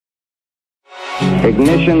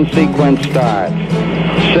Ignition sequence start.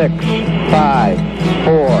 6, 5,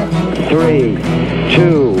 4, 3,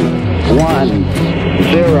 2, 1,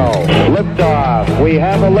 0. Liftoff. We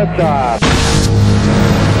have a liftoff.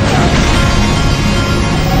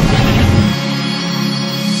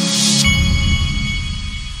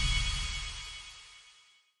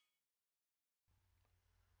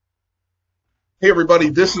 Hey everybody,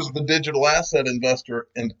 this is the Digital Asset Investor,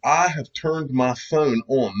 and I have turned my phone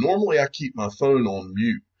on. Normally I keep my phone on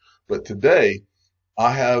mute, but today I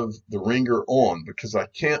have the ringer on because I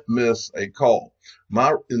can't miss a call.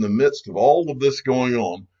 In the midst of all of this going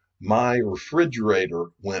on, my refrigerator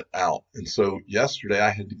went out, and so yesterday I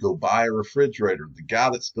had to go buy a refrigerator. The guy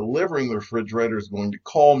that's delivering the refrigerator is going to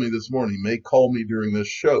call me this morning. He may call me during this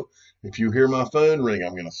show. If you hear my phone ring,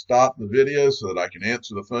 I'm going to stop the video so that I can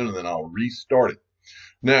answer the phone, and then I'll restart it.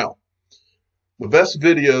 Now, the best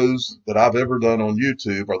videos that I've ever done on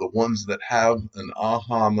YouTube are the ones that have an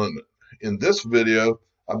aha moment. In this video,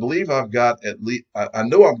 I believe I've got at least, I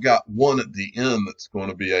know I've got one at the end that's going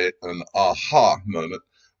to be an aha moment,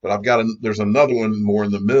 but there's another one more in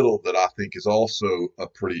the middle that I think is also a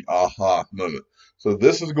pretty aha moment. So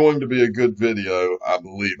this is going to be a good video, I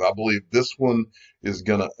believe. I believe this one is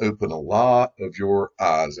going to open a lot of your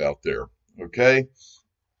eyes out there, okay?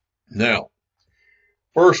 Now,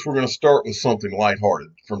 first we're going to start with something lighthearted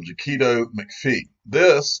from Jaquito McPhee.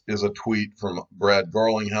 This is a tweet from Brad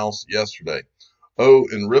Garlinghouse yesterday. Oh,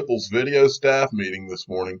 in Ripple's video staff meeting this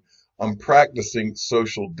morning, I'm practicing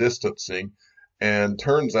social distancing, and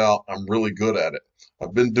turns out I'm really good at it.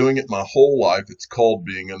 I've been doing it my whole life. It's called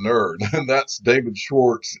being a nerd. And that's David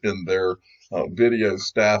Schwartz in their video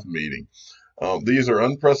staff meeting. These are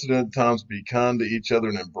unprecedented times. Be kind to each other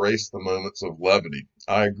and embrace the moments of levity.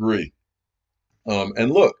 I agree. And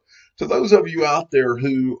look, to those of you out there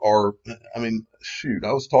who are, I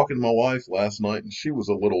was talking to my wife last night and she was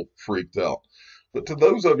a little freaked out. But to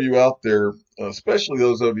those of you out there, especially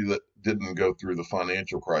those of you that didn't go through the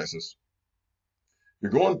financial crisis, you're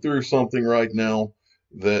going through something right now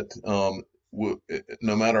that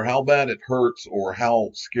no matter how bad it hurts or how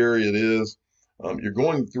scary it is, you're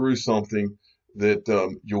going through something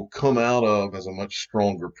that you'll come out of as a much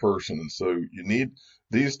stronger person. And so you need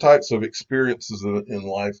these types of experiences in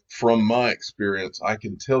life. From my experience, I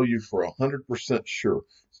can tell you for 100% sure,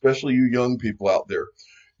 especially you young people out there,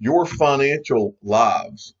 your financial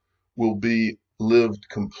lives will be lived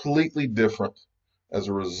completely different as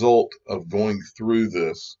a result of going through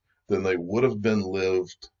this than they would have been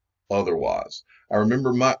lived otherwise. I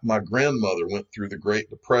remember my grandmother went through the Great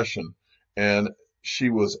Depression, and she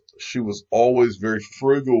was always very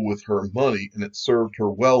frugal with her money, and it served her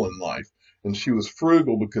well in life. And she was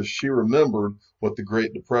frugal because she remembered what the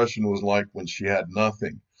Great Depression was like when she had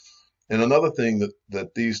nothing. And another thing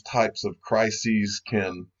that these types of crises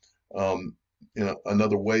can,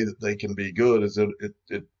 another way that they can be good is that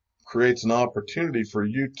it creates an opportunity for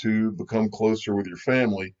you to become closer with your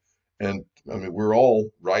family. And we're all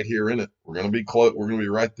right here in it. We're going to be close. We're going to be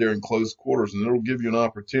right there in close quarters, and it'll give you an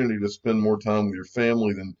opportunity to spend more time with your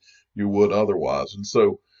family than you would otherwise. And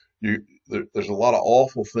so there's a lot of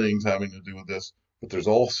awful things having to do with this, but there's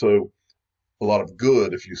also a lot of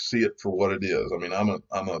good if you see it for what it is.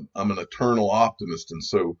 I'm an eternal optimist, and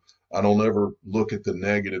so I don't ever look at the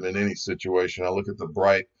negative in any situation. I look at the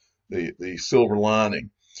bright, the silver lining,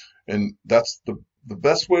 and that's the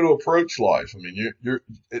best way to approach life.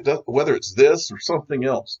 Whether it's this or something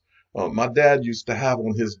else. My dad used to have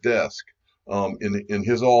on his desk, in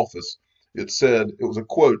his office, it was a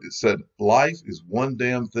quote. It said, "Life is one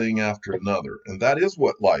damn thing after another," and that is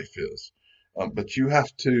what life is. But you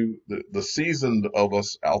have to, the seasoned of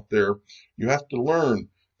us out there, you have to learn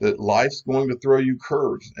that life's going to throw you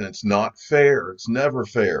curves, and it's not fair. It's never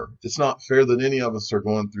fair. It's not fair that any of us are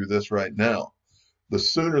going through this right now. The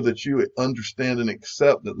sooner that you understand and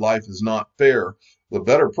accept that life is not fair, the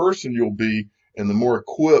better person you'll be and the more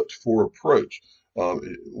equipped for approach.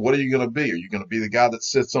 What are you going to be? Are you going to be the guy that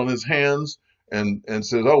sits on his hands and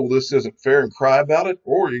says, oh, this isn't fair, and cry about it?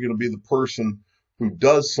 Or are you going to be the person who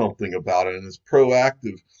does something about it and is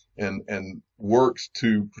proactive and works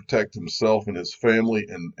to protect himself and his family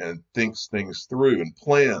and thinks things through and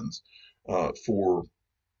plans for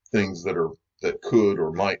things that could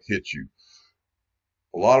or might hit you?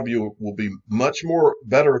 A lot of you will be much more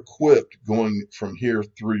better equipped going from here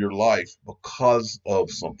through your life because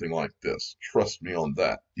of something like this. Trust me on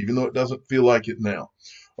that, even though it doesn't feel like it now.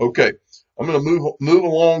 Okay, I'm going to move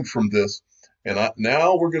along from this, and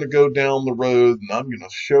now we're going to go down the road, and I'm going to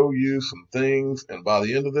show you some things. And by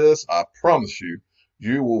the end of this, I promise you,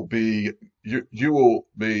 your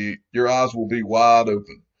eyes will be wide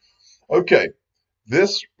open. Okay,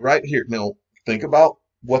 This right here, now think about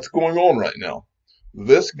what's going on right now.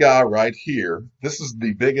 This guy right here, this is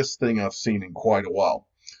the biggest thing I've seen in quite a while.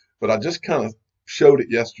 But I just kind of showed it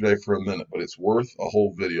yesterday for a minute, but it's worth a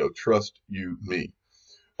whole video. Trust you me.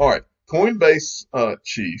 All right. Coinbase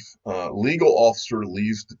chief legal officer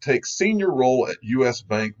leaves to take senior role at U.S.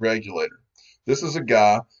 bank regulator. This is a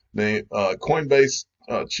guy named Coinbase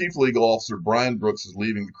chief legal officer Brian Brooks is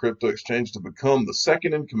leaving the crypto exchange to become the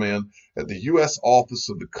second in command at the U.S. office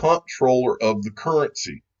of the comptroller of the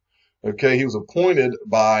currency. Okay, he was appointed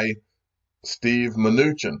by Steve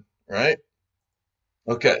Mnuchin, right?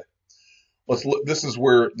 Okay. Let's look. This is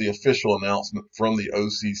where the official announcement from the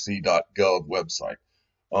OCC.gov website.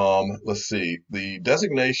 Let's see. The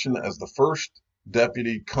designation as the first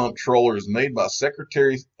deputy comptroller is made by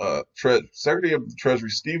Secretary of the Treasury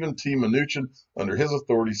Stephen T. Mnuchin under his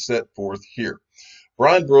authority set forth here.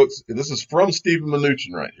 Brian Brooks, this is from Stephen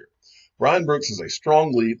Mnuchin right here. Brian Brooks is a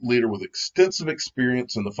strong leader with extensive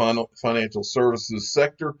experience in the financial services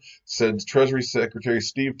sector, said Treasury Secretary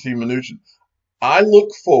Steve T. Mnuchin. I look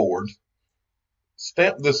forward,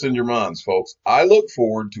 stamp this in your minds, folks. I look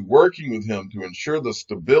forward to working with him to ensure the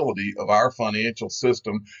stability of our financial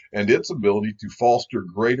system and its ability to foster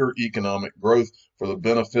greater economic growth for the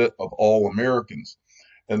benefit of all Americans.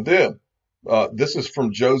 And then, this is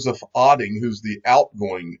from Joseph Otting, who's the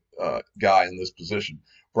outgoing guy in this position.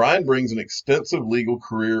 Brian brings an extensive legal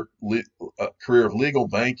career of legal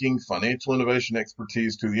banking, financial innovation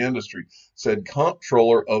expertise to the industry, said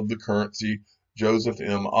Comptroller of the Currency, Joseph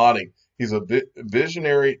M. Otting. He's a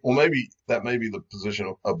visionary, well, maybe that may be the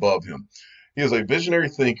position above him. He is a visionary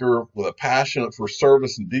thinker with a passion for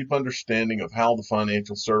service and deep understanding of how the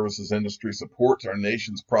financial services industry supports our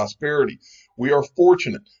nation's prosperity. We are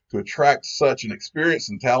fortunate to attract such an experienced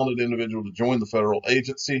and talented individual to join the federal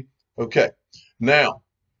agency. Okay, now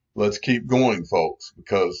let's keep going, folks,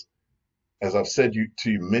 because as I've said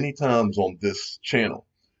to you many times on this channel,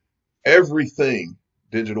 everything,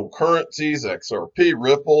 digital currencies, XRP,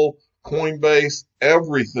 Ripple, Coinbase,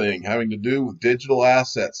 everything having to do with digital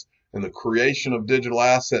assets and the creation of digital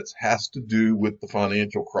assets has to do with the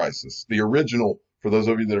financial crisis. The original, for those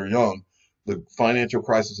of you that are young, the financial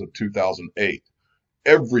crisis of 2008.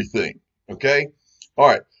 Everything, okay? All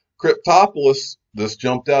right, Cryptopolis, this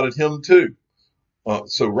jumped out at him too.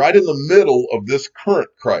 So right in the middle of this current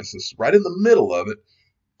crisis, right in the middle of it,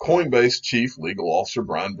 Coinbase Chief Legal Officer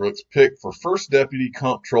Brian Brooks picked for first deputy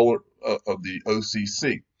comptroller of the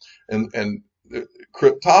OCC. And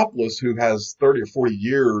Cryptopolis, who has 30 or 40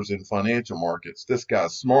 years in financial markets, this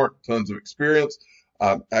guy's smart, tons of experience.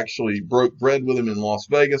 Actually broke bread with him in Las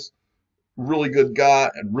Vegas. Really good guy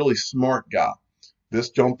and really smart guy.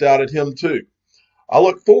 This jumped out at him too. I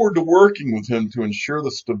look forward to working with him to ensure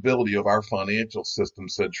the stability of our financial system,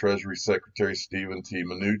 said Treasury Secretary Stephen T.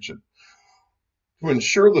 Mnuchin. To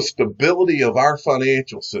ensure the stability of our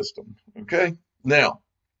financial system. Okay? Now,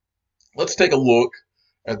 let's take a look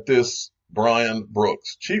at this Brian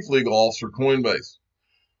Brooks, Chief Legal Officer, Coinbase.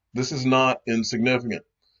 This is not insignificant.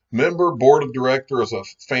 Member, Board of Directors of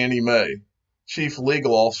Fannie Mae, Chief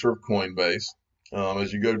Legal Officer of Coinbase.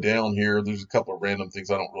 As you go down here, there's a couple of random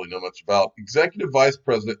things I don't really know much about. Executive Vice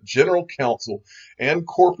President, General Counsel, and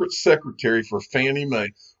Corporate Secretary for Fannie Mae.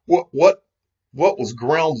 What was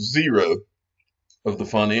ground zero of the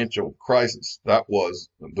financial crisis? That was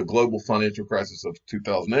the global financial crisis of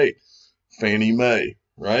 2008. Fannie Mae,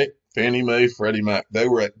 right? Fannie Mae, Freddie Mac. They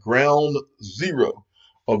were at ground zero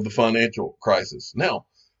of the financial crisis. Now,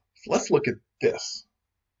 let's look at this,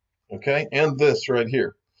 okay? And this right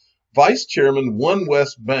here. Vice Chairman, One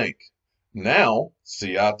West Bank, now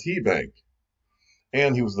CIT Bank.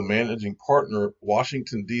 And he was the managing partner,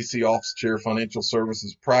 Washington, D.C. Office Chair, Financial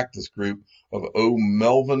Services Practice Group of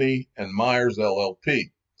O'Melveny and Myers,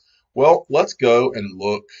 LLP. Well, let's go and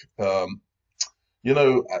look. You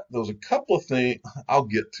know, there's a couple of things. I'll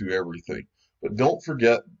get to everything, but don't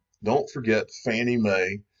forget Fannie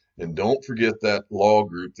Mae, and don't forget that law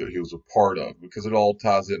group that he was a part of, because it all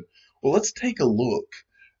ties in. Well, let's take a look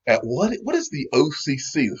at what is the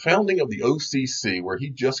OCC, the founding of the OCC, where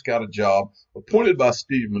he just got a job appointed by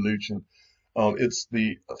Steve Mnuchin. It's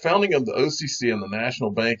the founding of the OCC and the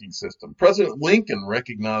national banking system. President Lincoln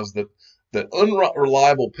recognized that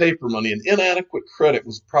unreliable paper money and inadequate credit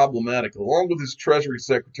was problematic, along with his Treasury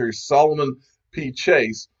Secretary Solomon P.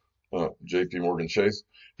 Chase, J.P. Morgan Chase.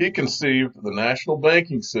 He conceived the national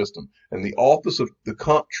banking system and the Office of the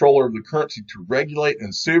Comptroller of the Currency to regulate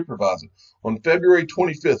and supervise it. On February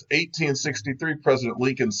 25th, 1863, President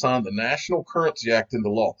Lincoln signed the National Currency Act into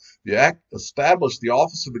law. The act established the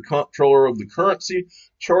Office of the Comptroller of the Currency,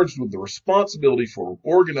 charged with the responsibility for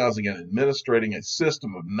organizing and administrating a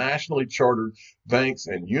system of nationally chartered banks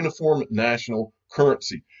and uniform national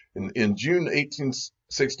currency. In June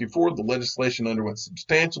 1864, the legislation underwent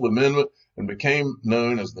substantial amendment and became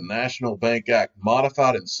known as the National Bank Act,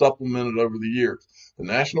 modified and supplemented over the years. The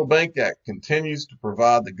National Bank Act continues to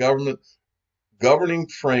provide the governing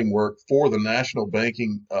framework for the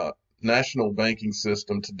national banking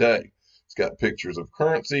system today. It's got pictures of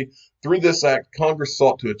currency. Through this act, Congress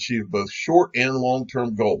sought to achieve both short and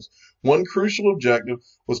long-term goals. One crucial objective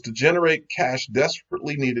was to generate cash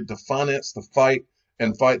desperately needed to finance the fight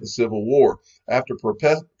the Civil War. After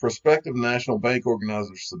prospective national bank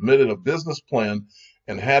organizers submitted a business plan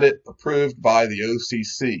and had it approved by the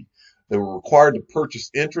OCC, they were required to purchase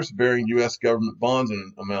interest-bearing U.S. government bonds in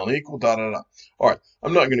an amount equal, All right,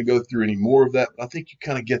 I'm not going to go through any more of that, but I think you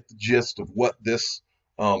kind of get the gist of what this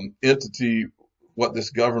entity, what this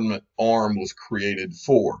government arm was created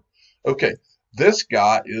for. Okay, this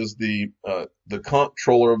guy is the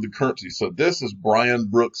comptroller of the currency. So this is Brian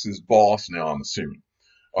Brooks's boss now, I'm assuming.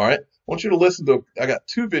 All right, I want you to listen to, I got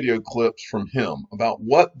 2 video clips from him about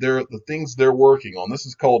what the things they're working on. This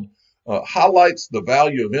is called highlights the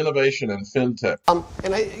value of innovation and fintech.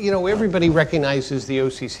 Everybody recognizes the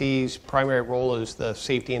OCC's primary role is the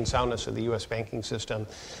safety and soundness of the U.S. banking system,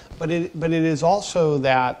 but it is also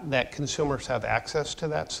that consumers have access to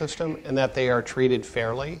that system and that they are treated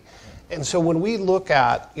fairly. And so when we look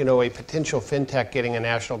at a potential fintech getting a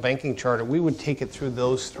national banking charter, we would take it through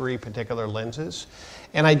those 3 particular lenses.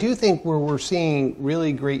 And I do think where we're seeing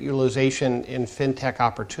really great utilization in fintech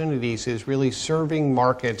opportunities is really serving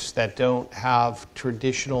markets that don't have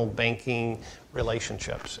traditional banking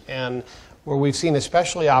relationships. And where we've seen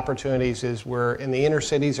especially opportunities is we're in the inner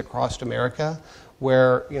cities across America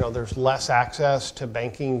where there's less access to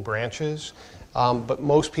banking branches. But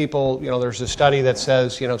most people, there's a study that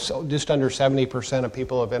says, so just under 70% of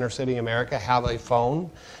people of inner city America have a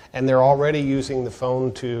phone, and they're already using the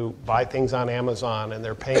phone to buy things on Amazon, and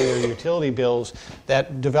they're paying their utility bills.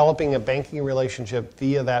 That developing a banking relationship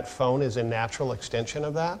via that phone is a natural extension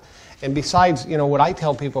of that. And besides, what I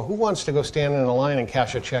tell people, who wants to go stand in a line and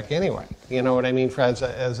cash a check anyway? You know what I mean?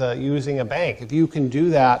 Using a bank. If you can do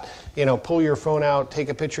that, pull your phone out, take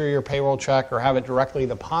a picture of your payroll check, or have it directly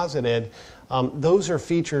deposited. Those are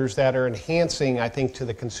features that are enhancing, I think, to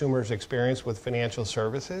the consumer's experience with financial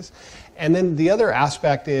services. And then the other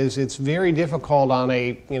aspect is it's very difficult on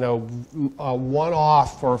a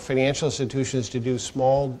one-off for financial institutions to do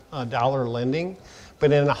small dollar lending.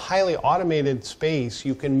 But in a highly automated space,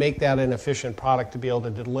 you can make that an efficient product to be able to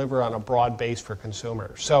deliver on a broad base for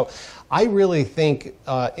consumers. So I really think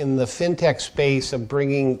in the fintech space of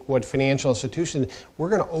bringing what financial institutions, we're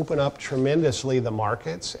going to open up tremendously the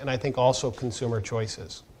markets and I think also consumer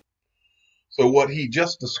choices. So what he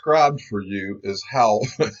just described for you is how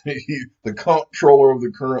the comptroller of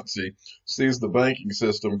the currency sees the banking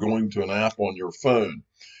system going to an app on your phone.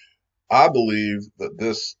 I believe that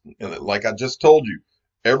this, like I just told you,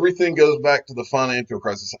 everything goes back to the financial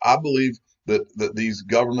crisis. I believe that these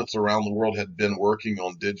governments around the world had been working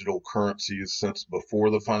on digital currencies since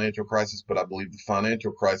before the financial crisis, but I believe the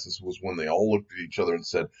financial crisis was when they all looked at each other and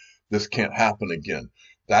said, this can't happen again.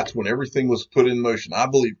 That's when everything was put in motion. I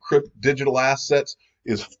believe digital assets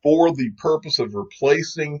is for the purpose of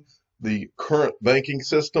replacing the current banking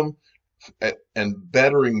system and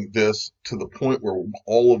bettering this to the point where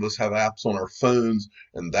all of us have apps on our phones,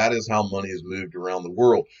 and that is how money is moved around the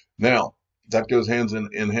world. Now, that goes hand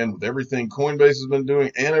in hand with everything Coinbase has been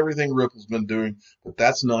doing and everything Ripple's been doing, but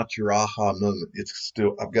that's not your aha moment. It's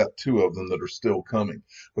still, I've got 2 of them that are still coming,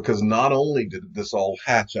 because not only did this all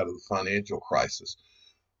hatch out of the financial crisis,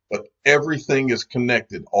 but everything is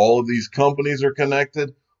connected. All of these companies are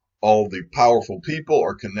connected. All the powerful people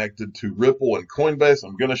are connected to Ripple and Coinbase.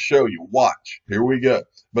 I'm going to show you. Watch. Here we go.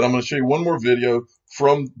 But I'm going to show you one more video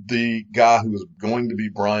from the guy who is going to be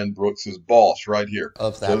Brian Brooks's boss right here.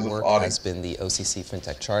 Of that work has been the OCC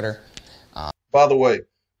FinTech Charter. By the way,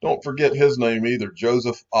 don't forget his name either,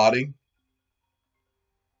 Joseph Oddie.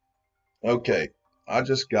 Okay, I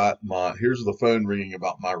just got here's the phone ringing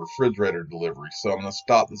about my refrigerator delivery. So I'm going to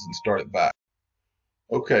stop this and start it back.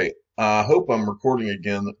 Okay. I hope I'm recording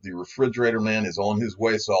again. The refrigerator man is on his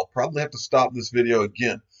way, so I'll probably have to stop this video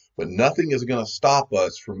again. But nothing is going to stop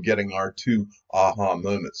us from getting our 2 aha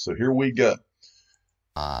moments. So here we go.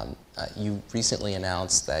 You recently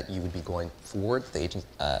announced that you would be going forward, the agent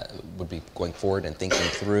would be going forward and thinking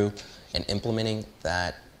through and implementing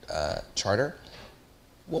that charter.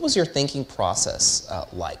 What was your thinking process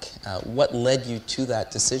like? What led you to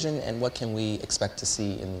that decision, and what can we expect to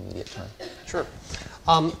see in the immediate term? Sure.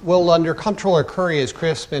 Well, under Comptroller Curry, as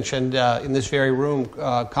Chris mentioned, in this very room,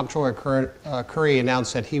 Comptroller Curry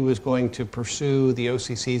announced that he was going to pursue the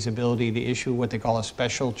OCC's ability to issue what they call a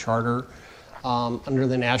special charter under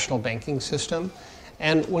the national banking system.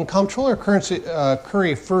 And when Comptroller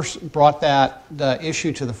Curry first brought that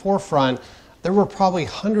issue to the forefront, there were probably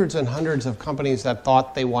hundreds and hundreds of companies that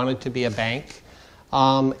thought they wanted to be a bank.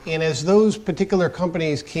 And as those particular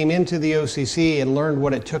companies came into the OCC and learned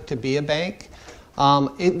what it took to be a bank,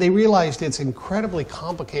 they realized it's incredibly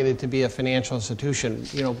complicated to be a financial institution.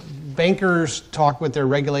 You know, bankers talk with their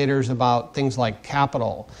regulators about things like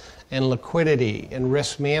capital and liquidity and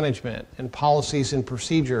risk management and policies and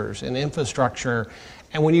procedures and infrastructure.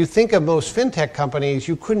 And when you think of most fintech companies,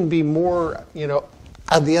 you couldn't be more,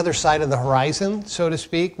 on the other side of the horizon, so to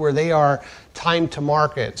speak, where they are time to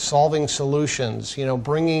market, solving solutions,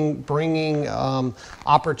 bringing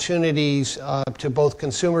opportunities to both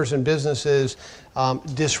consumers and businesses,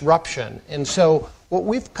 disruption. And so what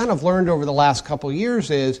we've kind of learned over the last couple of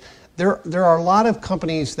years is there are a lot of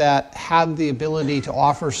companies that have the ability to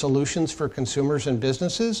offer solutions for consumers and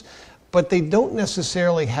businesses, but they don't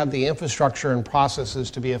necessarily have the infrastructure and processes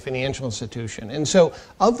to be a financial institution. And so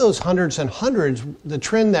of those hundreds and hundreds, the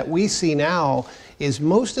trend that we see now is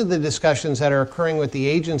most of the discussions that are occurring with the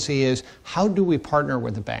agency is, how do we partner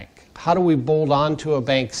with a bank? How do we bolt on to a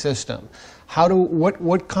bank system?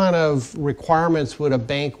 What kind of requirements would a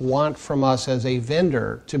bank want from us as a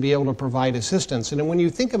vendor to be able to provide assistance? And when you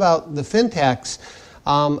think about the fintechs,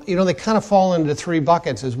 they kind of fall into three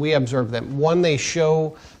buckets as we observe them. One, they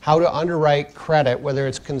show how to underwrite credit, whether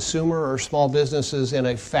it's consumer or small businesses, in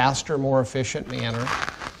a faster, more efficient manner.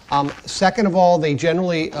 Second of all, they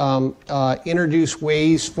generally introduce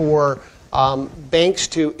ways for banks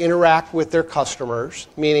to interact with their customers,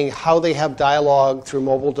 meaning how they have dialogue through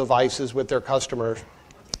mobile devices with their customers.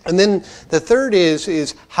 And then the third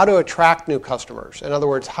is how to attract new customers. In other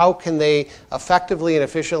words, how can they effectively and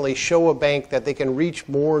efficiently show a bank that they can reach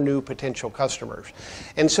more new potential customers?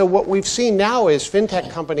 And so what we've seen now is fintech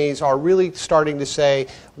companies are really starting to say,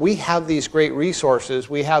 we have these great resources,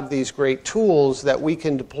 we have these great tools that we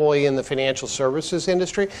can deploy in the financial services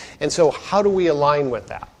industry, and so how do we align with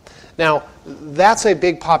that? Now, that's a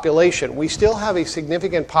big population. We still have a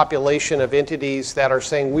significant population of entities that are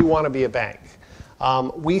saying, we want to be a bank.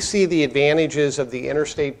 We see the advantages of the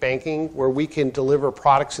interstate banking, where we can deliver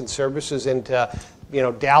products and services into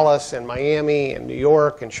Dallas and Miami and New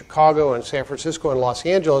York and Chicago and San Francisco and Los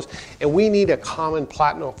Angeles, and we need a common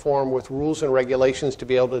platform with rules and regulations to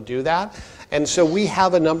be able to do that. And so we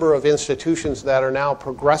have a number of institutions that are now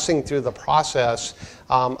progressing through the process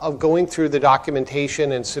of going through the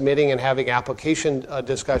documentation and submitting and having application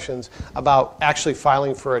discussions about actually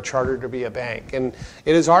filing for a charter to be a bank. And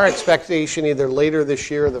it is our expectation either later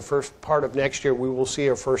this year or the first part of next year, we will see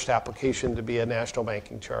our first application to be a national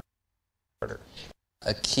banking charter.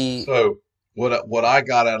 So what I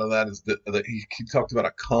got out of that is that he talked about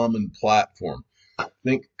a common platform.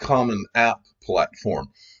 Think common app platform.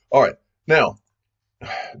 All right. Now,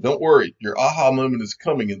 don't worry, your aha moment is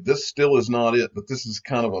coming, and this still is not it, but this is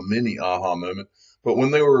kind of a mini aha moment. But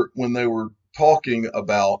when they were talking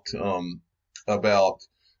about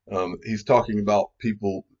he's talking about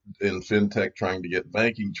people in fintech trying to get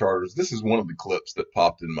banking charters, this is one of the clips that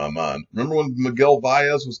popped in my mind. Remember when Miguel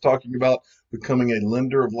Baez was talking about becoming a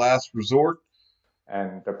lender of last resort?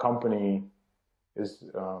 And the company is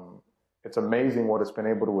it's amazing what it's been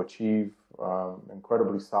able to achieve.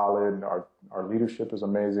 Incredibly solid. Our leadership is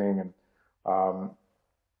amazing, and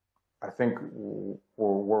I think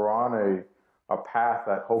we're on a path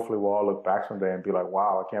that hopefully we'll all look back someday and be like,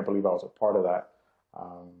 wow, I can't believe I was a part of that.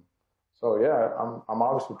 So yeah, I'm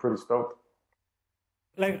obviously pretty stoked.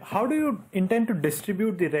 Like, how do you intend to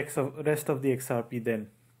distribute the rest of the XRP then?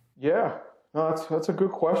 Yeah, no, that's a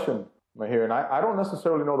good question, Mahir, and I don't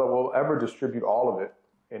necessarily know that we'll ever distribute all of it.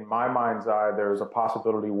 In my mind's eye, there's a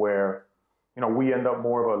possibility where, we end up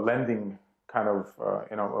more of a lending kind of,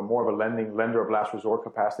 more of a lender of last resort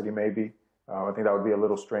capacity, maybe. I think that would be a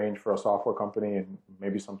little strange for a software company, and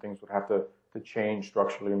maybe some things would have to change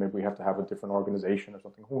structurally. Maybe we have to have a different organization or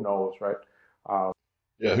something. Who knows, right?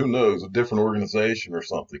 Yeah, who knows? A different organization or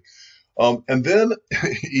something. And then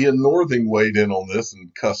Ian Northing weighed in on this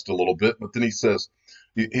and cussed a little bit, but then he says,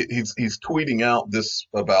 he's tweeting out this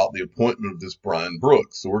about the appointment of this Brian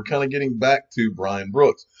Brooks. So we're kind of getting back to Brian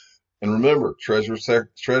Brooks. And remember, Treasury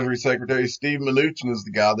Secretary Steve Mnuchin is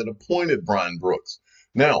the guy that appointed Brian Brooks.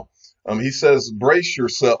 Now, he says, brace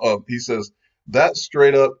yourself. He says, that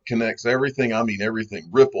straight up connects everything. I mean, everything.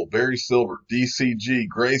 Ripple, Berry Silver, DCG,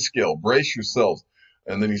 Grayscale, brace yourselves.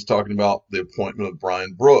 And then he's talking about the appointment of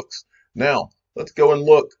Brian Brooks. Now, let's go and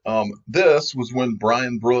look. This was when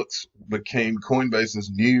Brian Brooks became Coinbase's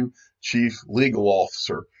new chief legal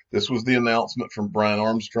officer. This was the announcement from Brian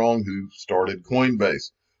Armstrong, who started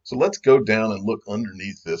Coinbase. So let's go down and look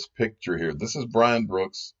underneath this picture here. This is Brian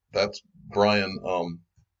Brooks. That's Brian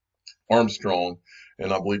Armstrong.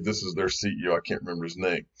 And I believe this is their CEO. I can't remember his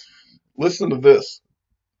name. Listen to this.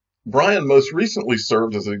 Brian most recently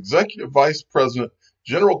served as Executive Vice President,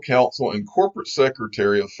 General Counsel, and Corporate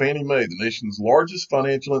Secretary of Fannie Mae, the nation's largest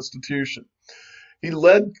financial institution. He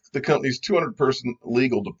led the company's 200-person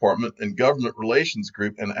legal department and government relations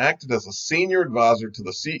group and acted as a senior advisor to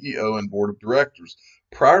the CEO and board of directors.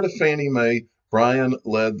 Prior to Fannie Mae, Brian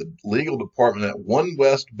led the legal department at One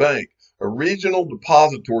West Bank, a regional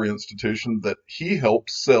depository institution that he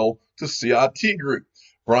helped sell to CIT Group.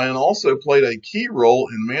 Brian also played a key role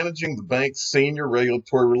in managing the bank's senior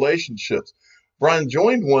regulatory relationships. Brian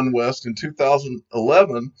joined One West in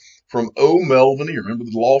 2011 from O'Melveny, remember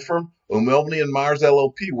the law firm? O'Melveny and Myers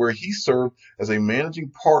LLP, where he served as a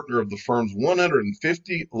managing partner of the firm's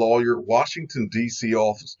 150-lawyer Washington, D.C.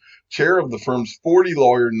 office, chair of the firm's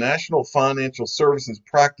 40-lawyer National Financial Services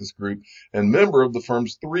Practice Group, and member of the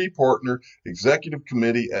firm's 3-partner executive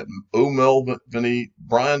committee at O'Melveny.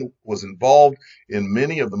 Brian was involved in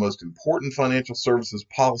many of the most important financial services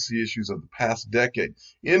policy issues of the past decade,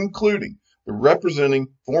 including representing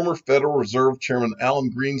former Federal Reserve Chairman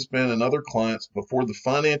Alan Greenspan and other clients before the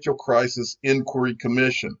Financial Crisis Inquiry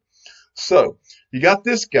Commission. So you got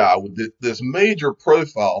this guy with this major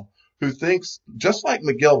profile who thinks, just like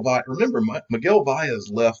Miguel Valles, remember Miguel Valles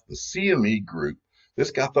left the CME Group.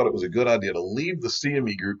 This guy thought it was a good idea to leave the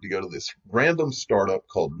CME Group to go to this random startup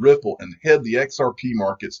called Ripple and head the XRP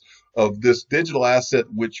markets of this digital asset,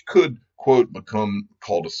 which could, quote, become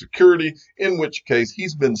called a security, in which case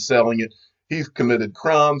he's been selling it. He's committed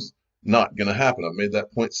crimes. Not going to happen. I've made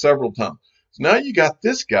that point several times. So now you got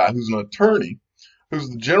this guy who's an attorney, who's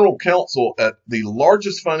the general counsel at the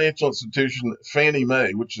largest financial institution, Fannie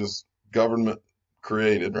Mae, which is government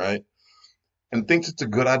created, right? And thinks it's a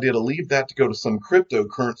good idea to leave that to go to some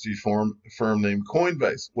cryptocurrency firm named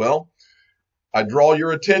Coinbase. Well, I draw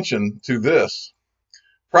your attention to this.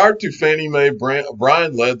 Prior to Fannie Mae,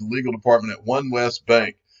 Brian led the legal department at One West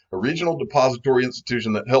Bank, a regional depository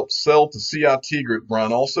institution that helped sell to CIT Group.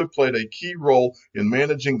 Brian also played a key role in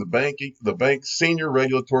managing the bank's senior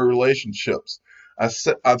regulatory relationships. I've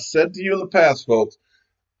said to you in the past, folks,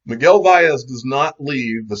 Miguel Valles does not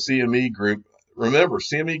leave the CME Group. Remember,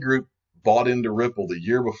 CME Group bought into Ripple the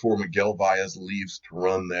year before Miguel Valles leaves to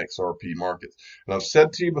run the XRP markets. And I've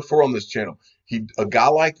said to you before on this channel, a guy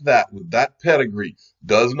like that with that pedigree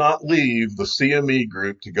does not leave the CME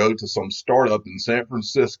Group to go to some startup in San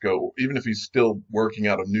Francisco, even if he's still working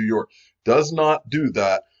out of New York, does not do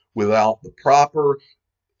that without the proper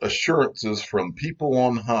assurances from people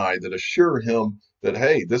on high that assure him that,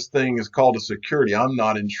 hey, this thing is called a security. I'm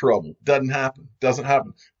not in trouble. Doesn't happen. Doesn't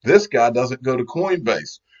happen. This guy doesn't go to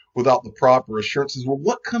Coinbase without the proper assurances. Well,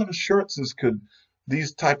 what kind of assurances could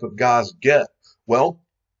these type of guys get? Well,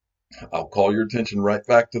 I'll call your attention right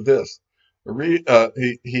back to this. Prior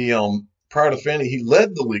to Fannie, he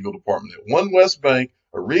led the legal department at One West Bank,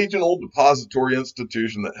 a regional depository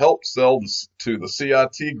institution that helped sell to the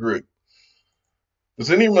CIT Group.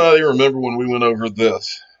 Does anybody remember when we went over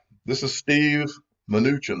this? This is Steve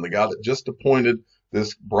Mnuchin, the guy that just appointed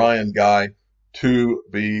this Brian guy to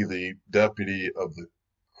be the deputy of the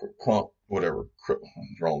whatever.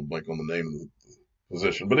 I'm drawing a blank on the name of the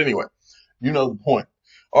position. But anyway, you know the point.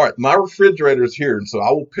 All right, my refrigerator is here, and so I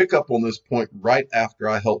will pick up on this point right after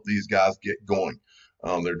I help these guys get going.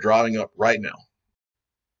 They're driving up right now.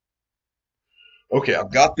 Okay,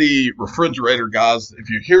 I've got the refrigerator, guys. If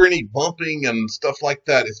you hear any bumping and stuff like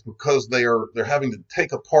that, it's because they're having to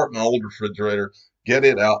take apart my old refrigerator, get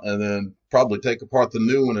it out, and then probably take apart the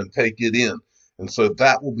new one and take it in. And so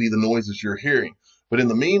that will be the noises you're hearing. But in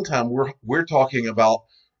the meantime, we're talking about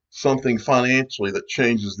something financially that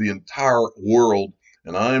changes the entire world.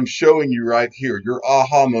 And I am showing you right here. Your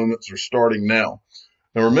aha moments are starting now.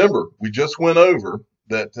 Now remember, we just went over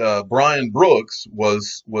that Brian Brooks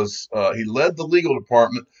he led the legal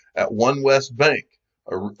department at One West Bank,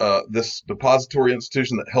 this depository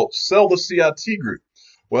institution that helped sell the CIT Group.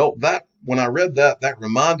 Well, when I read that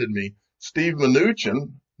reminded me, Steve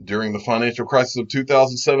Mnuchin, during the financial crisis of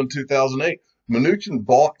 2007, 2008, Mnuchin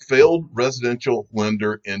bought failed residential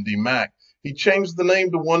lender IndyMac. He changed the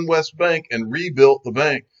name to One West Bank and rebuilt the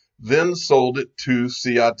bank, then sold it to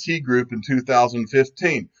CIT Group in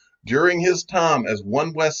 2015. During his time as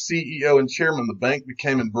One West CEO and chairman, the bank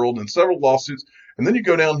became embroiled in several lawsuits. And then you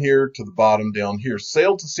go down here to the bottom down here,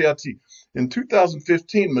 sale to CIT. In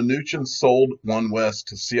 2015, Mnuchin sold One West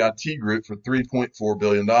to CIT Group for $3.4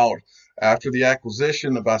 billion. After the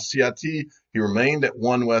acquisition by CIT, he remained at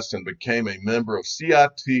One West and became a member of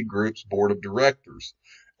CIT Group's board of directors.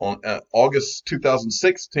 On August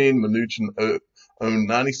 2016, Mnuchin owned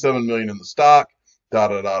 $97 million in the stock.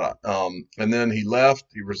 And then he left.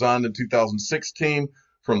 He resigned in 2016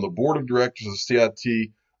 from the board of directors of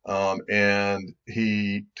CIT, and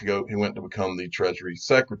he went to become the Treasury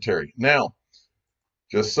Secretary. Now,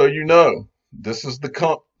 just so you know, this is the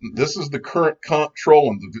current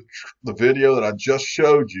comptroller in the video that I just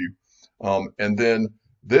showed you, and then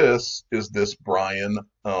this is this Brian.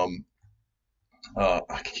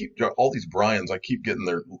 I keep all these Brians. I keep getting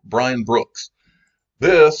there. Brian Brooks.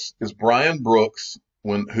 This is Brian Brooks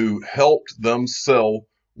who helped them sell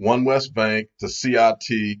One West Bank to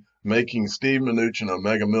CIT, making Steve Mnuchin a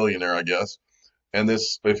mega millionaire, I guess. And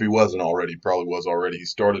this, if he wasn't already, probably was already. He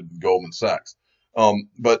started in Goldman Sachs.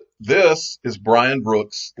 But this is Brian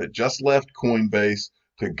Brooks that just left Coinbase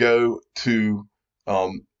to go to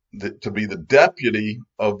be the deputy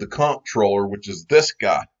of the comptroller, which is this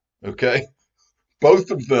guy. Okay, both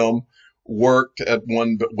of them worked at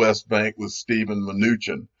One West Bank with Stephen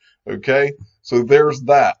Mnuchin. Okay, so there's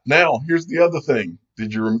that. Now, here's the other thing.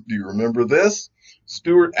 Do you remember this?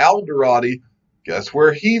 Stuart Alderati, guess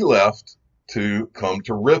where he left to come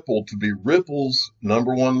to Ripple to be Ripple's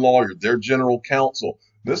 #1 lawyer, their general counsel.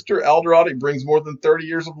 Mr. Alderati brings more than 30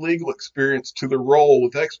 years of legal experience to the role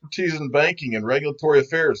with expertise in banking and regulatory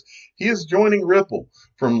affairs. He is joining Ripple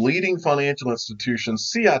from leading financial institution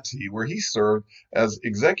CIT, where he served as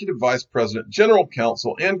executive vice president, general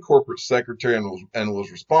counsel, and corporate secretary, and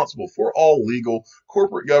was responsible for all legal,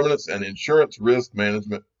 corporate governance, and insurance risk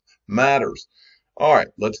management matters. All right,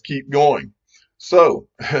 let's keep going. So,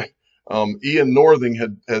 Ian Northing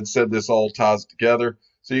had said this all ties together.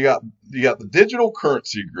 So you got the digital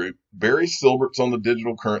currency group. Barry Silbert's on the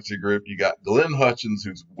digital currency group. You got Glenn Hutchins,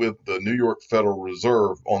 who's with the New York Federal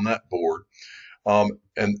Reserve, on that board.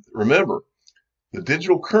 And remember, the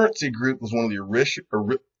digital currency group was one of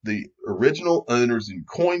the original owners in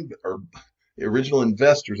original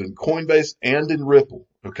investors in Coinbase and in Ripple.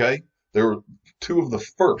 Okay, they were two of the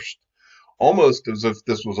first, almost as if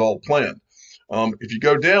this was all planned. If you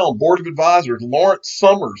go down, board of advisors, Lawrence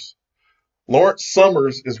Summers. Lawrence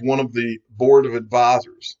Summers is one of the board of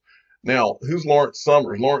advisors. Now, who's Lawrence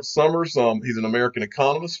Summers? Lawrence Summers, he's an American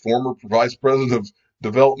economist, former vice president of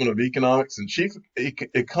development of economics and chief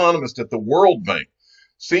economist at the World Bank,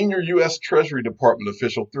 senior U.S. Treasury Department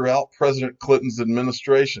official throughout President Clinton's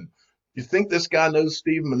administration. You think this guy knows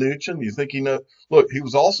Steve Mnuchin? You think he knows? Look, he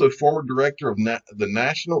was also former director of the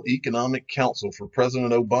National Economic Council for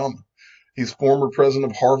President Obama. He's former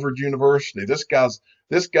president of Harvard University. This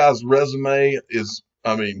guy's resume is,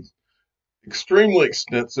 extremely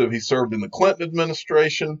extensive. He served in the Clinton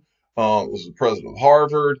administration, was the president of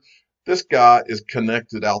Harvard. This guy is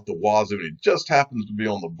connected out the wazoo. He just happens to be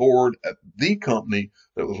on the board at the company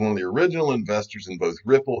that was one of the original investors in both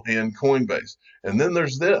Ripple and Coinbase. And then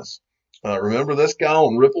there's this. Remember this guy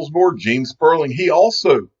on Ripple's board, Gene Sperling? He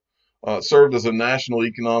also served as a National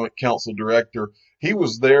Economic Council director. He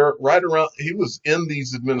was there he was in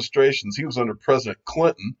these administrations. He was under President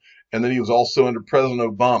Clinton, and then he was also under President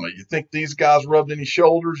Obama. You think these guys rubbed any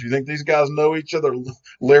shoulders? You think these guys know each other?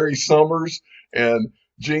 Larry Summers and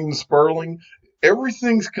Gene Sperling?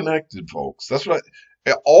 Everything's connected, folks. That's what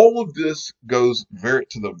all of this goes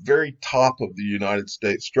to the very top of the United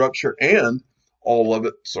States structure, and all of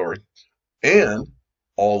it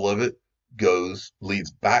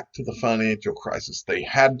leads back to the financial crisis. They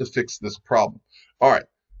had to fix this problem. All right,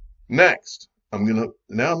 next, I'm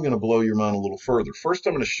gonna blow your mind a little further. First,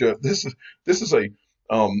 I'm gonna show this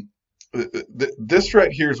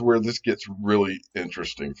right here is where this gets really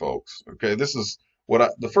interesting, folks. Okay, this is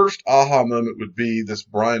the first aha moment would be this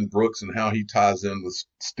Brian Brooks and how he ties in with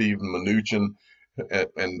Stephen Mnuchin,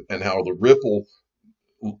 and how the Ripple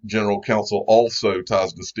general counsel also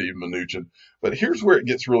ties to Steve Mnuchin. But here's where it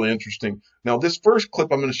gets really interesting. Now, this first clip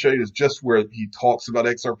I'm going to show you is just where he talks about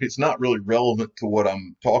XRP. It's not really relevant to what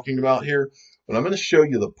I'm talking about here, but I'm going to show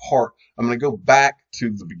you the part. I'm going to go back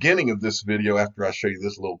to the beginning of this video after I show you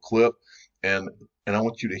this little clip, and I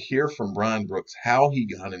want you to hear from Brian Brooks how he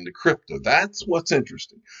got into crypto. That's what's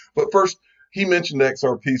interesting. But first, he mentioned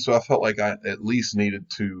XRP, so I felt like I at least needed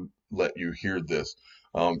to let you hear this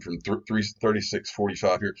from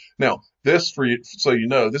 3645 here. Now, this for you, so you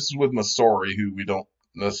know, this is with Masari, who we don't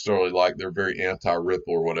necessarily like. They're very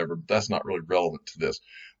anti-Ripple or whatever, but that's not really relevant to this.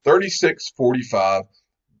 3645,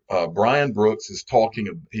 Brian Brooks is talking,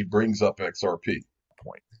 he brings up XRP.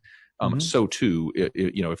 Point. So too,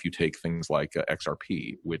 if you take things like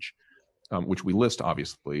XRP, which we list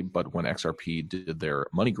obviously, but when XRP did their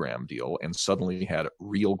MoneyGram deal and suddenly had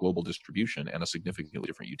real global distribution and a significantly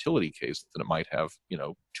different utility case than it might have,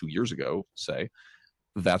 2 years ago, say,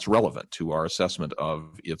 that's relevant to our assessment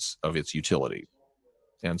of its utility.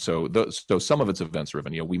 And so some of its events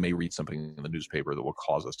driven. We may read something in the newspaper that will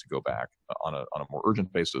cause us to go back on a more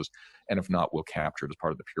urgent basis, and if not, we'll capture it as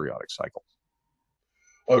part of the periodic cycle.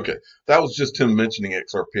 Okay, that was just him mentioning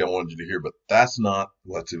XRP. I wanted you to hear, but that's not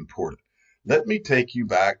what's important. Let me take you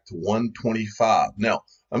back to 125. Now,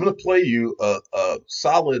 I'm going to play you a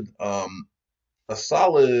solid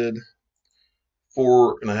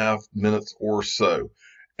 4.5 minutes or so,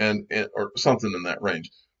 and or something in that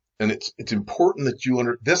range. And it's important that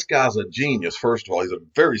you this guy's a genius. First of all, he's a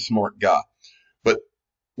very smart guy. But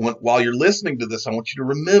while you're listening to this, I want you to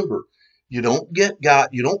remember, you don't get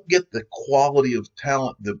the quality of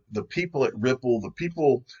talent, the people at Ripple, the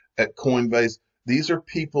people at Coinbase. These are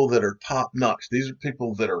people that are top notch. These are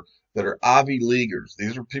people that are Ivy Leaguers.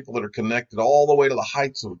 These are people that are connected all the way to the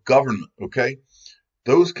heights of government. Okay.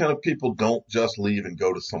 Those kind of people don't just leave and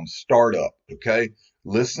go to some startup. Okay.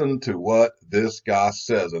 Listen to what this guy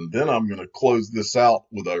says. And then I'm going to close this out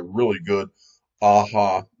with a really good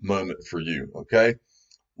aha moment for you. Okay.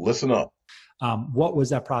 Listen up. What was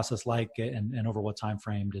that process like, and over what time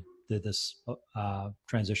frame did this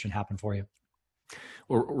transition happen for you?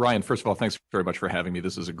 Well, Ryan, first of all, thanks very much for having me.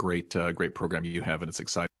 This is a great program you have, and it's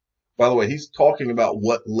exciting. By the way, he's talking about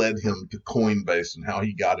what led him to Coinbase and how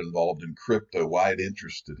he got involved in crypto, why it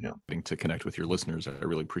interested him. To connect with your listeners, I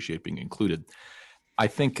really appreciate being included. I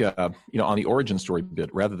think, on the origin story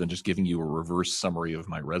bit, rather than just giving you a reverse summary of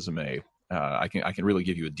my resume, I can really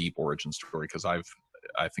give you a deep origin story, because I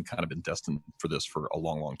think kind of been destined for this for a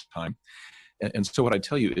long, long time. And so what I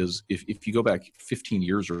tell you is, if you go back 15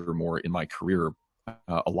 years or more in my career,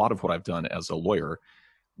 a lot of what I've done as a lawyer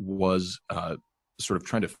was sort of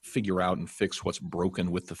trying to figure out and fix what's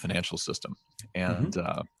broken with the financial system. And,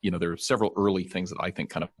 there are several early things that I think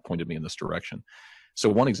kind of pointed me in this direction. So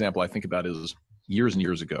one example I think about is years and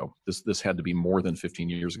years ago, this had to be more than 15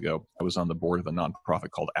 years ago, I was on the board of a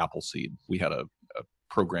nonprofit called Appleseed. We had a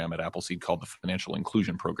program at Appleseed called the Financial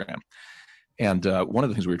Inclusion Program. And one of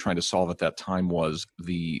the things we were trying to solve at that time was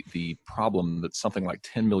the problem that something like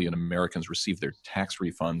 10 million Americans received their tax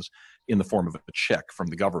refunds in the form of a check from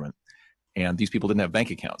the government. And these people didn't have bank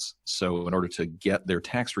accounts. So in order to get their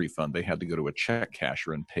tax refund, they had to go to a check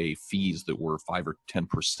casher and pay fees that were 5 or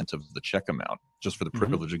 10% of the check amount, just for the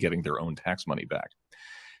privilege of getting their own tax money back.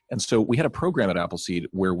 And so we had a program at Appleseed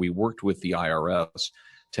where we worked with the IRS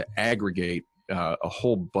to aggregate a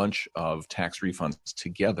whole bunch of tax refunds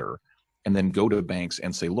together, and then go to banks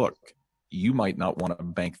and say, look, you might not want to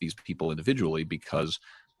bank these people individually because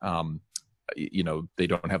they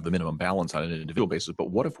don't have the minimum balance on an individual basis.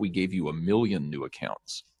 But what if we gave you 1 million new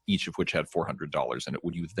accounts, each of which had $400 in it?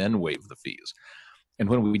 Would you then waive the fees? And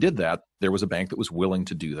when we did that, there was a bank that was willing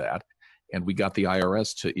to do that. And we got the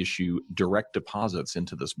IRS to issue direct deposits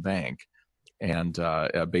into this bank and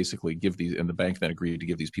basically give these, and the bank then agreed to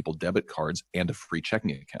give these people debit cards and a free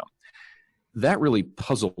checking account. That really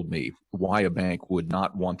puzzled me, why a bank would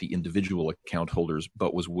not want the individual account holders,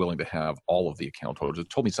 but was willing to have all of the account holders. It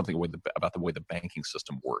told me something about the way the banking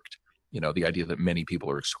system worked. The idea that many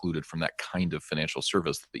people are excluded from that kind of financial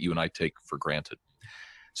service that you and I take for granted.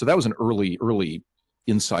 So that was an early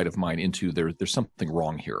insight of mine into there's something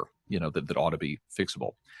wrong here, that ought to be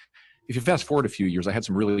fixable. If you fast forward a few years, I had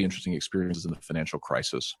some really interesting experiences in the financial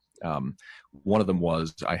crisis. One of them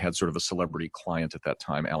was I had sort of a celebrity client at that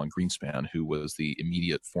time, Alan Greenspan, who was the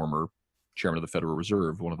immediate former chairman of the Federal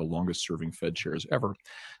Reserve, one of the longest serving Fed chairs ever.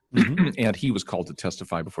 And he was called to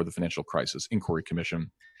testify before the Financial Crisis Inquiry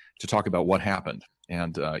Commission to talk about what happened.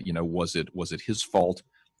 And, was it his fault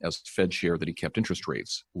as Fed chair that he kept interest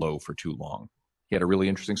rates low for too long? He had a really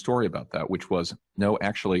interesting story about that, which was, no,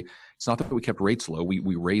 actually, it's not that we kept rates low.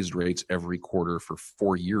 We raised rates every quarter for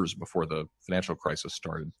 4 years before the financial crisis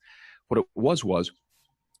started. What it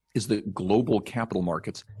is that global capital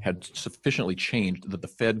markets had sufficiently changed that the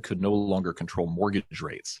Fed could no longer control mortgage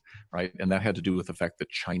rates, right? And that had to do with the fact that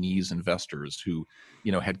Chinese investors who,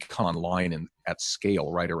 had come online and at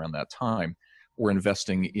scale right around that time were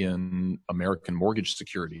investing in American mortgage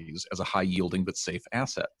securities as a high-yielding but safe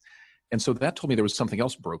asset. And so that told me there was something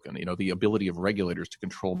else broken. You know, the ability of regulators to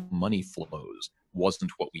control money flows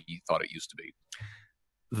wasn't what we thought it used to be.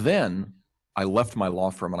 Then I left my law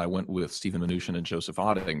firm and I went with Stephen Mnuchin and Joseph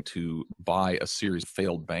Otting to buy a series of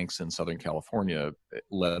failed banks in Southern California,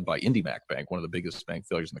 led by IndyMac Bank, one of the biggest bank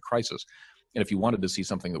failures in the crisis. And if you wanted to see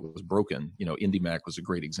something that was broken, you know, IndyMac was a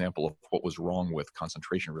great example of what was wrong with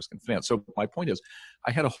concentration risk in finance. So my point is,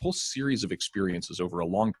 I had a whole series of experiences over a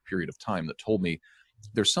long period of time that told me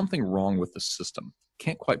there's something wrong with the system.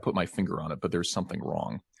 Can't quite put my finger on it, but there's something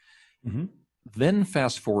wrong. Mm-hmm. Then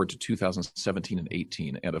fast forward to 2017 and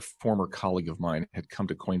 18, and a former colleague of mine had come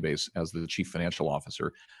to Coinbase as the chief financial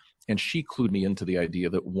officer, and she clued me into the idea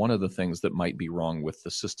that one of the things that might be wrong with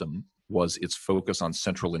the system was its focus on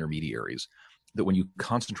central intermediaries, that when you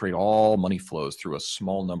concentrate all money flows through a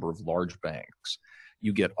small number of large banks,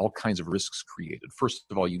 you get all kinds of risks created. First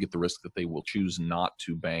of all, you get the risk that they will choose not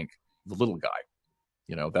to bank the little guy.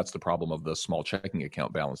 You know, that's the problem of the small checking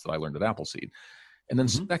account balance that I learned at Appleseed. And then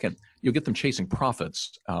second, you'll get them chasing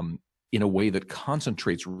profits in a way that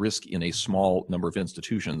concentrates risk in a small number of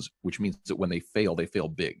institutions, which means that when they fail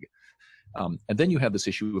big. And then you have this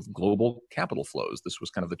issue of global capital flows. This was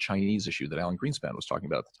kind of the Chinese issue that Alan Greenspan was talking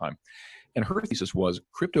about at the time. And her thesis was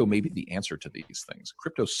crypto may be the answer to these things.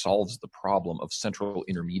 Crypto solves the problem of central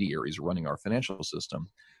intermediaries running our financial system,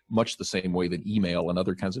 much the same way that email and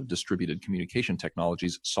other kinds of distributed communication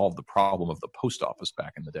technologies solved the problem of the post office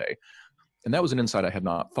back in the day. And that was an insight I had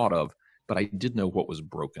not thought of, but I did know what was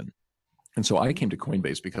broken. And so I came to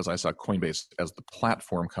Coinbase because I saw Coinbase as the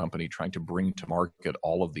platform company trying to bring to market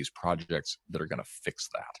all of these projects that are going to fix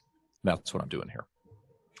that. That's what I'm doing here.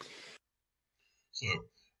 So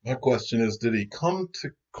my question is, did he come to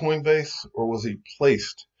Coinbase or was he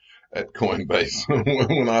placed at Coinbase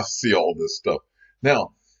when I see all this stuff?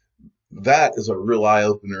 Now, that is a real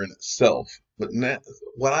eye-opener in itself. But now,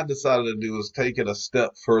 what I decided to do is take it a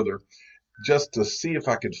step further just to see if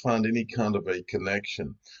I could find any kind of a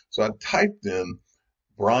connection. So I typed in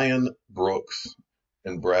Brian Brooks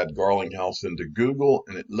and Brad Garlinghouse into Google,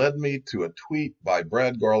 and it led me to a tweet by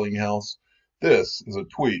Brad Garlinghouse. This is a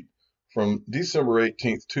tweet from December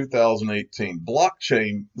 18th, 2018.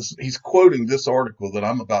 Blockchain, he's quoting this article that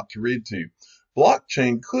I'm about to read to you.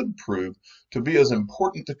 Blockchain could prove to be as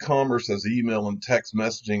important to commerce as email and text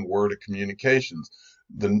messaging were to communications.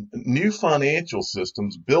 The new financial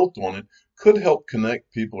systems built on it could help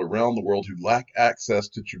connect people around the world who lack access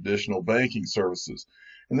to traditional banking services.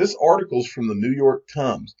 And this article is from the New York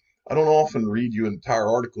Times. I don't often read you entire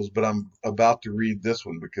articles, but I'm about to read this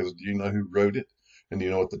one because do you know who wrote it? And do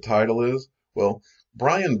you know what the title is? Well,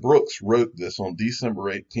 Brian Brooks wrote this on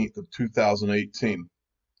December 18th of 2018.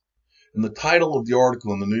 And the title of the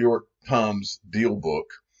article in the New York Times Deal Book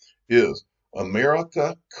is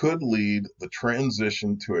America Could Lead the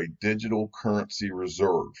Transition to a Digital Currency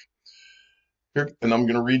Reserve. Here, and I'm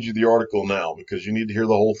going to read you the article now because you need to hear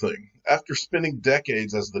the whole thing. After spending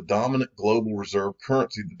decades as the dominant global reserve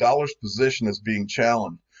currency, the dollar's position is being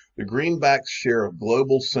challenged. The greenback's share of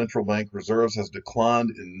global central bank reserves has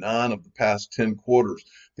declined in 9 of the past 10 quarters.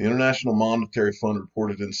 The International Monetary Fund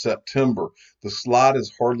reported in September. The slide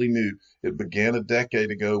is hardly new. It began a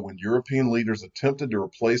decade ago when European leaders attempted to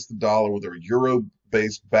replace the dollar with a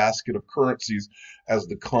euro-based basket of currencies as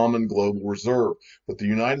the common global reserve. But the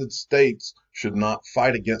United States should not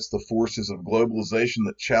fight against the forces of globalization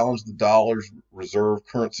that challenge the dollar's reserve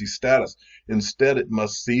currency status. Instead, it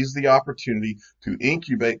must seize the opportunity to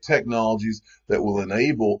incubate technologies that will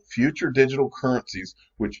enable future digital currencies,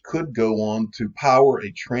 which could go on to power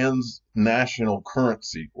a transnational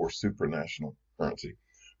currency or supranational currency.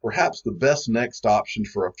 Perhaps the best next option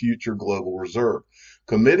for a future global reserve.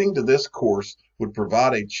 Committing to this course would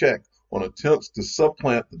provide a check on attempts to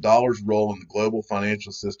supplant the dollar's role in the global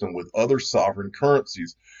financial system with other sovereign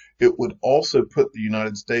currencies. It would also put the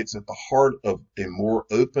United States at the heart of a more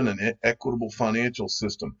open and equitable financial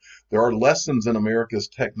system. There are lessons in America's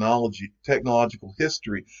technological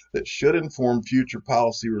history that should inform future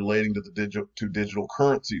policy relating to digital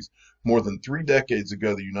currencies. More than 3 decades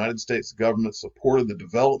ago, the United States government supported the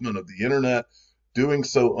development of the internet. Doing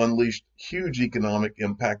so unleashed huge economic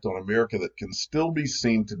impact on America that can still be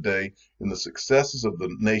seen today in the successes of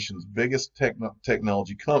the nation's biggest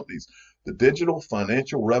technology companies. The digital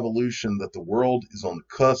financial revolution that the world is on the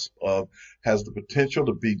cusp of has the potential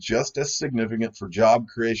to be just as significant for job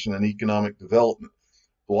creation and economic development.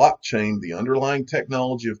 Blockchain, the underlying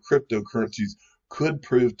technology of cryptocurrencies, could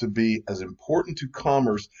prove to be as important to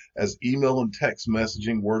commerce as email and text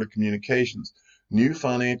messaging were to communications. New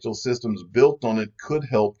financial systems built on it could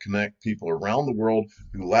help connect people around the world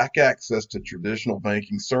who lack access to traditional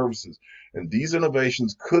banking services. and these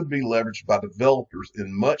innovations could be leveraged by developers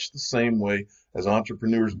in much the same way as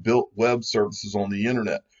entrepreneurs built web services on the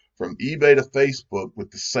internet, from eBay to Facebook,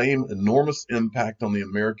 with the same enormous impact on the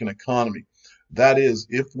American economy. That is,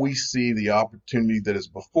 if we see the opportunity that is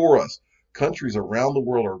before us. Countries around the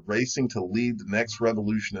world are racing to lead the next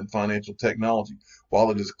revolution in financial technology. While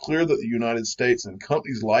it is clear that the United States and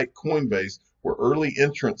companies like Coinbase were early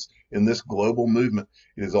entrants in this global movement,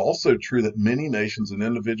 it is also true that many nations and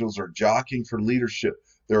individuals are jockeying for leadership.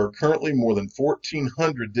 There are currently more than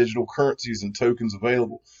 1,400 digital currencies and tokens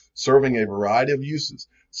available, serving a variety of uses.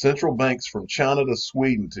 Central banks from China to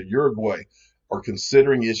Sweden to Uruguay are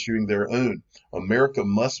considering issuing their own. America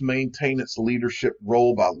must maintain its leadership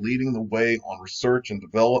role by leading the way on research and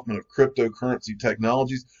development of cryptocurrency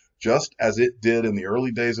technologies, just as it did in the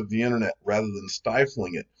early days of the internet, rather than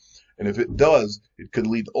stifling it. And if it does, it could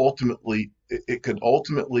ultimately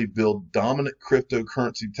build dominant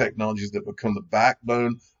cryptocurrency technologies that become the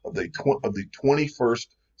backbone of the 21st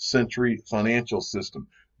century financial system.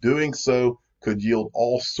 Doing so could yield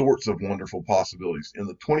all sorts of wonderful possibilities. In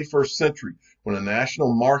the 21st century, when a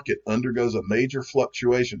national market undergoes a major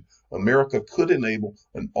fluctuation, America could enable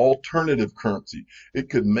an alternative currency.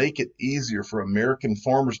 It could make it easier for American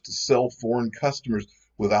farmers to sell foreign customers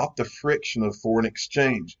without the friction of foreign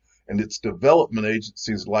exchange. And its development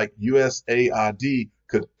agencies like USAID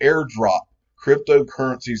could airdrop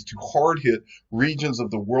cryptocurrencies to hard-hit regions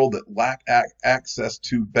of the world that lack access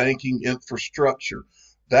to banking infrastructure.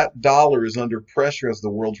 That dollar is under pressure as the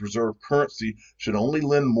world's reserve currency should only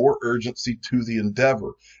lend more urgency to the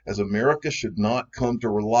endeavor, as America should not come to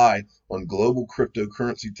rely on global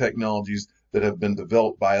cryptocurrency technologies that have been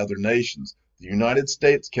developed by other nations. The United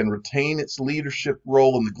States can retain its leadership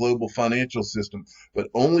role in the global financial system, but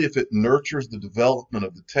only if it nurtures the development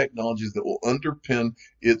of the technologies that will underpin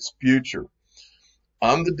its future.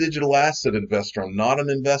 I'm the digital asset investor. I'm not an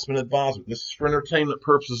investment advisor. This is for entertainment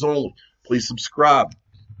purposes only. Please subscribe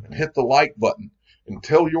and hit the like button, and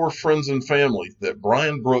tell your friends and family that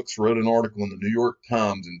Brian Brooks wrote an article in the New York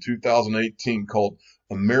Times in 2018 called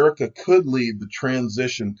 "America Could Lead the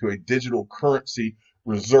Transition to a Digital Currency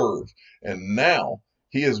Reserve." And now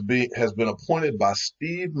he has been appointed by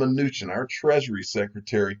Steve Mnuchin, our Treasury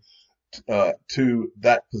Secretary, to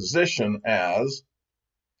that position as,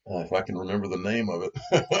 if I can remember the name of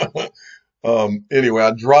it. Anyway,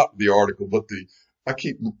 I dropped the article, but I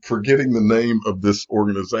keep forgetting the name of this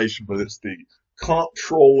organization, but it's the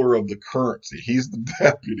Comptroller of the Currency. He's the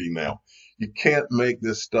deputy now. You can't make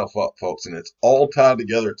this stuff up, folks, and it's all tied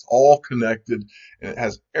together. It's all connected, and it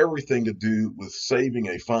has everything to do with saving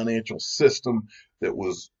a financial system that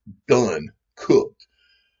was done, cooked.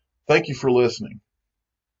 Thank you for listening.